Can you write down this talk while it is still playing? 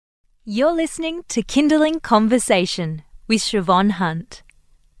You're listening to Kindling Conversation with Siobhan Hunt,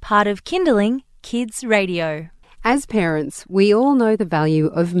 part of Kindling Kids Radio. As parents, we all know the value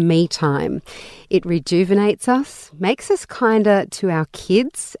of me time. It rejuvenates us, makes us kinder to our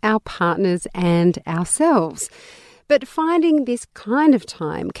kids, our partners and ourselves. But finding this kind of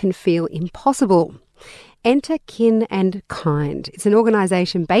time can feel impossible. Enter Kin and Kind. It's an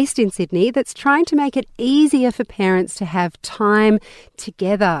organisation based in Sydney that's trying to make it easier for parents to have time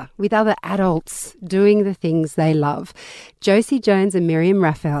together with other adults doing the things they love. Josie Jones and Miriam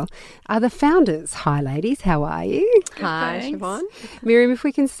Raphael are the founders. Hi, ladies. How are you? Hi, Siobhan. Miriam, if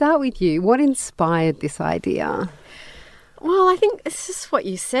we can start with you, what inspired this idea? Well, I think it's just what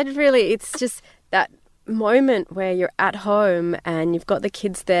you said, really. It's just that moment where you're at home and you've got the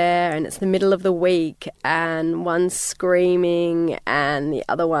kids there and it's the middle of the week and one's screaming and the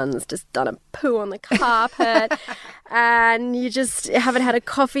other one's just done a poo on the carpet and you just haven't had a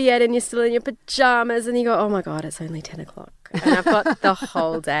coffee yet and you're still in your pajamas and you go, oh my God, it's only 10 o'clock and I've got the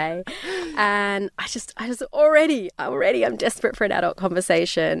whole day. And I just already I'm desperate for an adult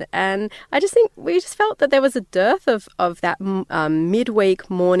conversation. And I just think we just felt that there was a dearth of that midweek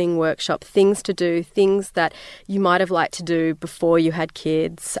morning workshop, things to do, things that you might have liked to do before you had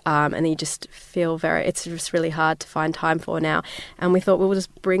kids, and you just feel it's just really hard to find time for now. And we thought we'll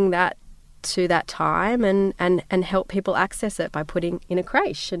just bring that to that time and help people access it by putting in a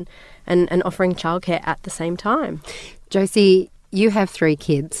creche and offering childcare at the same time. Josie, you have 3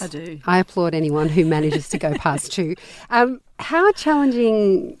 kids. I do. I applaud anyone who manages to go past 2. How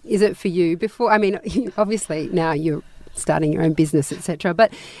challenging is it for you obviously now you're starting your own business, etc.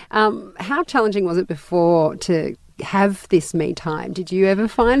 But how challenging was it before to have this me time? Did you ever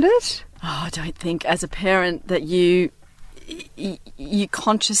find it? Oh, I don't think as a parent that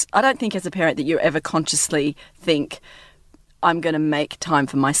I don't think as a parent that you ever consciously think, I'm going to make time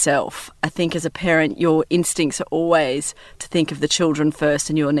for myself. I think as a parent, your instincts are always to think of the children first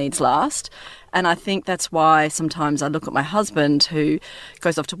and your needs last. And I think that's why sometimes I look at my husband who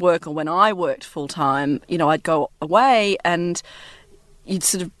goes off to work, or when I worked full time, I'd go away and you'd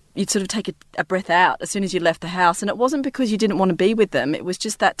sort of take a breath out as soon as you left the house. And it wasn't because you didn't want to be with them. It was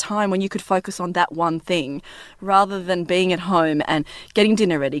just that time when you could focus on that one thing rather than being at home and getting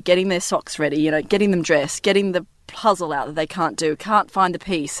dinner ready, getting their socks ready, getting them dressed, getting the puzzle out that they can't find the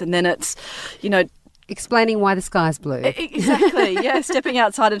piece. And then it's, explaining why the sky's blue. Exactly, yeah, stepping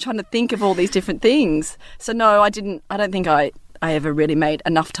outside and trying to think of all these different things. So no, I don't think I ever really made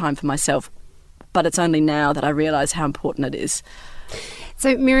enough time for myself. But it's only now that I realise how important it is.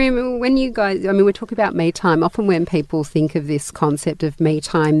 So, Miriam, when you guys, we're talking about me time. Often when people think of this concept of me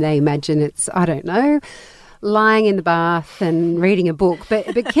time, they imagine it's, lying in the bath and reading a book. But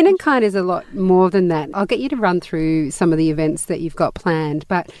Kin and Kind is a lot more than that. I'll get you to run through some of the events that you've got planned.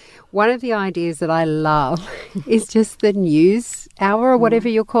 But one of the ideas that I love is just the news hour or whatever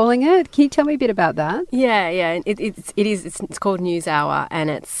you're calling it. Can you tell me a bit about that? Yeah. It's called News Hour,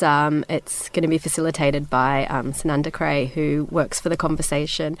 and it's going to be facilitated by Sananda Cray, who works for The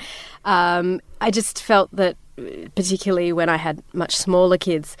Conversation. I just felt that, particularly when I had much smaller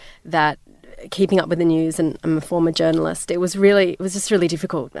kids, that keeping up with the news, and I'm a former journalist, it was just really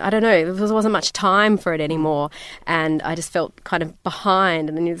difficult. I don't know, there wasn't much time for it anymore, and I just felt kind of behind,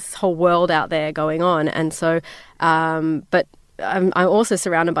 and then there's this whole world out there going on. And so but I'm also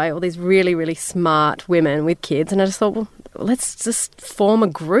surrounded by all these really, really smart women with kids, and I just thought, well, let's just form a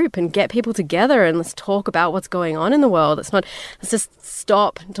group and get people together and let's talk about what's going on in the world. Let's just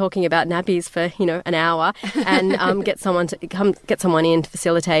stop talking about nappies for, an hour and get someone in to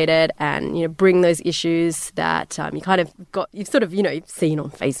facilitate it and, bring those issues that you've seen on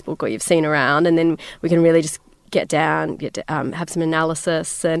Facebook or you've seen around, and then we can really just get to have some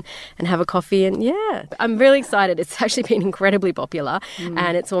analysis and have a coffee. And I'm really excited. It's actually been incredibly popular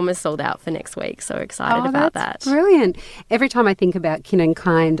and it's almost sold out for next week. So excited about that. Brilliant. Every time I think about Kin and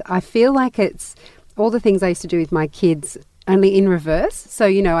Kind, I feel like it's all the things I used to do with my kids only in reverse. So,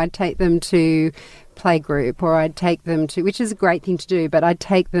 I'd take them to playgroup, or I'd take them to, which is a great thing to do, but I'd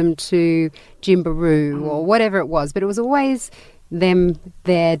take them to Gymbaroo or whatever it was. But it was always them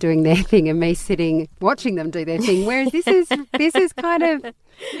there doing their thing and me sitting watching them do their thing, whereas this is kind of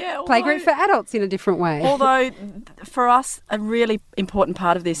playgroup for adults in a different way. Although for us a really important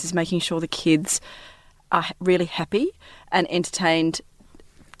part of this is making sure the kids are really happy and entertained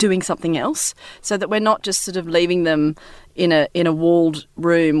doing something else, so that we're not just sort of leaving them in a walled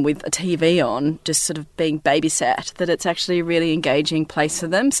room with a TV on, just sort of being babysat, that it's actually a really engaging place for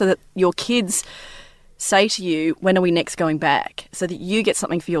them, so that your kids say to you, when are we next going back? So that you get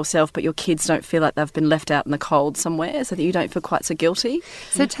something for yourself, but your kids don't feel like they've been left out in the cold somewhere, so that you don't feel quite so guilty.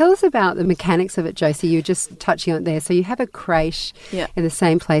 So tell us about the mechanics of it, Josie. You were just touching on it there. So you have a creche in the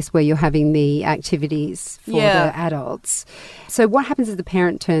same place where you're having the activities for the adults. So what happens is the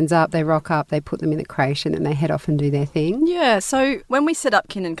parent turns up, they rock up, they put them in the creche, and then they head off and do their thing? Yeah, so when we set up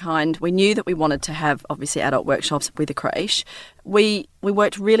Kin and Kind, we knew that we wanted to have, obviously, adult workshops with a creche. We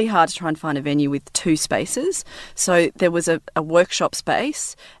worked really hard to try and find a venue with 2 spaces. So there was a workshop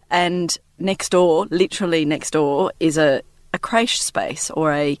space, and next door, literally next door, is a creche space,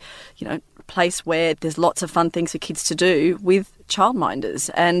 or a place where there's lots of fun things for kids to do with childminders.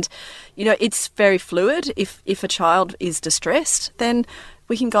 And it's very fluid. If a child is distressed, then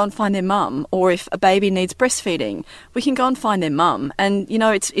we can go and find their mum, or if a baby needs breastfeeding, we can go and find their mum. And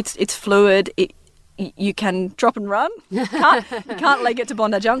it's fluid. You can drop and run. You can't leg it to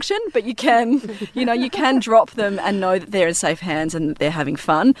Bondi Junction, but you can drop them and know that they're in safe hands and that they're having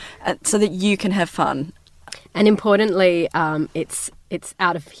fun, so that you can have fun. And importantly, it's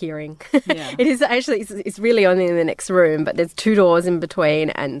out of hearing. Yeah. It is actually, it's really only in the next room, but there's 2 doors in between,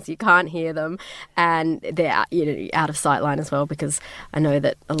 and you can't hear them, and they're out of sight line as well, because I know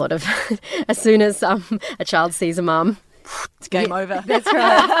that a lot of, as soon as a child sees a mum, it's game over. That's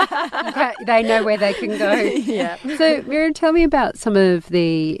right. They know where they can go. Yeah. So, Miriam, tell me about some of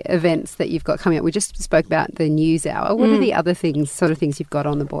the events that you've got coming up. We just spoke about the news hour. What are the other things you've got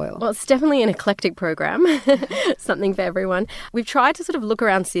on the boil? Well, it's definitely an eclectic program, something for everyone. We've tried to sort of look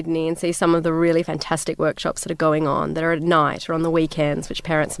around Sydney and see some of the really fantastic workshops that are going on, that are at night or on the weekends, which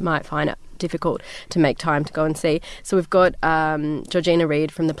parents might find it difficult to make time to go and see. So we've got Georgina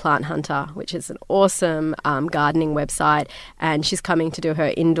Reid from The Plant Hunter, which is an awesome gardening website, and she's coming to do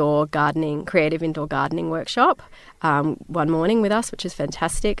her creative indoor gardening workshop one morning with us, which is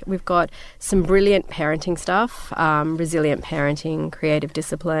fantastic. We've got some brilliant parenting stuff, resilient parenting, creative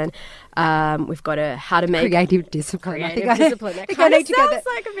discipline. We've got how to make creative discipline. Creative discipline. That kind of sounds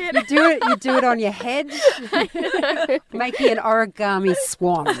like a bit. You do it on your head, making an origami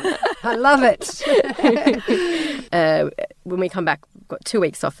swan. I love it. When we come back, we've got 2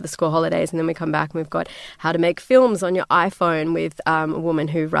 weeks off for the school holidays, and then we come back and we've got how to make films on your iPhone with a woman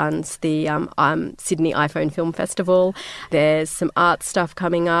who runs the Sydney iPhone Film Festival. There's some art stuff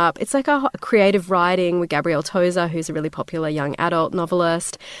coming up. It's like a creative writing with Gabrielle Tozer, who's a really popular young adult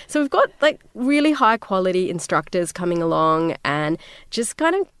novelist. So we've got like really high quality instructors coming along and just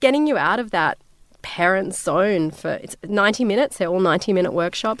kind of getting you out of that parent zone. It's 90 minutes. They're all 90-minute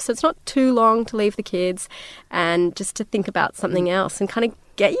workshops, so it's not too long to leave the kids and just to think about something else and kind of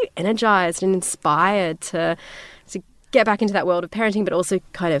get you energized and inspired to get back into that world of parenting, but also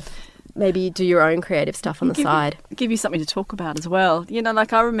kind of maybe do your own creative stuff on the side. Give you something to talk about as well.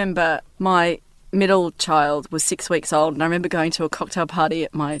 I remember my middle child was 6 weeks old, and I remember going to a cocktail party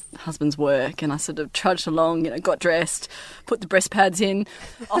at my husband's work, and I sort of trudged along, got dressed, put the breast pads in,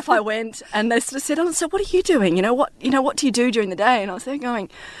 off I went, and they sort of said, "Oh, so what are you doing? What do you do during the day?" And I was there going,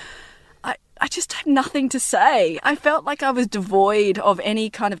 I just had nothing to say. I felt like I was devoid of any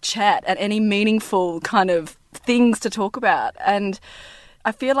kind of chat and any meaningful kind of things to talk about. And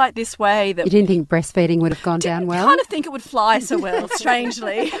I feel like this way that... You didn't think breastfeeding would have gone down well? I kind of think it would fly so well,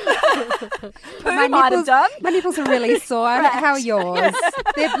 strangely. Pooh might have done. My nipples are really sore. How are yours? Yeah.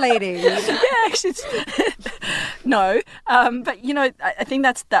 They're bleeding. Yeah, actually, no. But, I think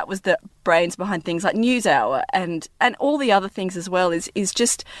that was the brains behind things like NewsHour and all the other things as well is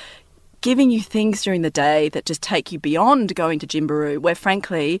just giving you things during the day that just take you beyond going to Gymbaroo, where,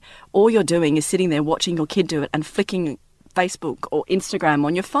 frankly, all you're doing is sitting there watching your kid do it and flicking Facebook or Instagram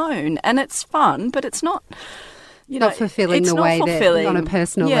on your phone, and it's fun, but it's not not fulfilling the way that on a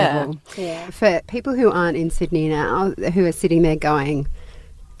personal level. Yeah. For people who aren't in Sydney now, who are sitting there going,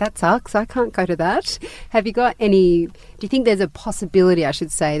 that sucks, I can't go to that. Have you got do you think there's a possibility, I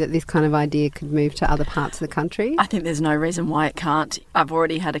should say, that this kind of idea could move to other parts of the country? I think there's no reason why it can't. I've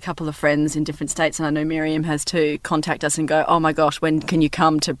already had a couple of friends in different states, and I know Miriam has too, contact us and go, "Oh my gosh, when can you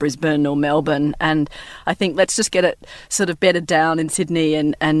come to Brisbane or Melbourne?" And I think let's just get it sort of bedded down in Sydney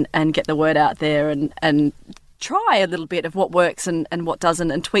and get the word out there and try a little bit of what works and what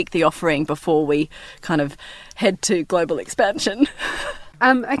doesn't, and tweak the offering before we kind of head to global expansion.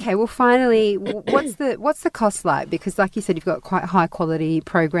 Okay, well, finally, what's the cost like? Because, like you said, you've got quite high quality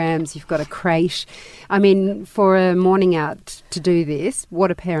programs. You've got a creche. I mean, for a morning out to do this, what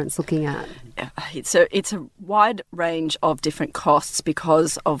are parents looking at? It's a wide range of different costs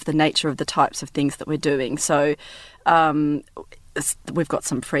because of the nature of the types of things that we're doing. So we've got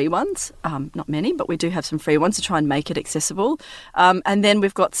some free ones, not many, but we do have some free ones to try and make it accessible. And then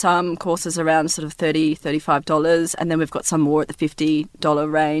we've got some courses around sort of $30, $35, and then we've got some more at the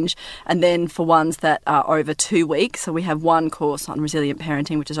 $50 range. And then for ones that are over 2 weeks, so we have one course on resilient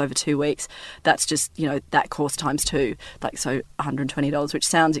parenting, which is over 2 weeks. That's just, that course times 2, so $120, which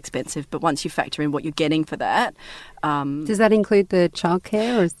sounds expensive, but once you factor in what you're getting for that. Does that include the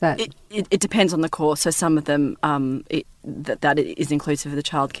childcare, or is that? It depends on the course. So some of them, that is inclusive of the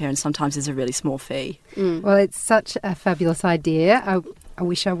childcare, and sometimes there's a really small fee. Well, it's such a fabulous idea. I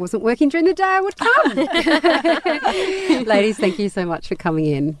wish I wasn't working during the day. I would come. Ladies, thank you so much for coming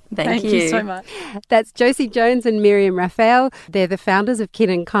in. Thank you so much. That's Josie Jones and Miriam Raphael. They're the founders of Kin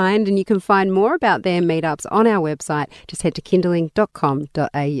and Kind, and you can find more about their meetups on our website. Just head to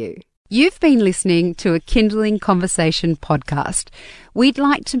kindling.com.au. You've been listening to a Kindling Conversation podcast. We'd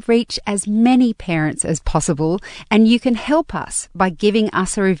like to reach as many parents as possible, and you can help us by giving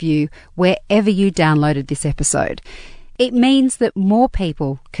us a review wherever you downloaded this episode. It means that more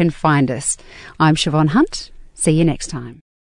people can find us. I'm Siobhan Hunt. See you next time.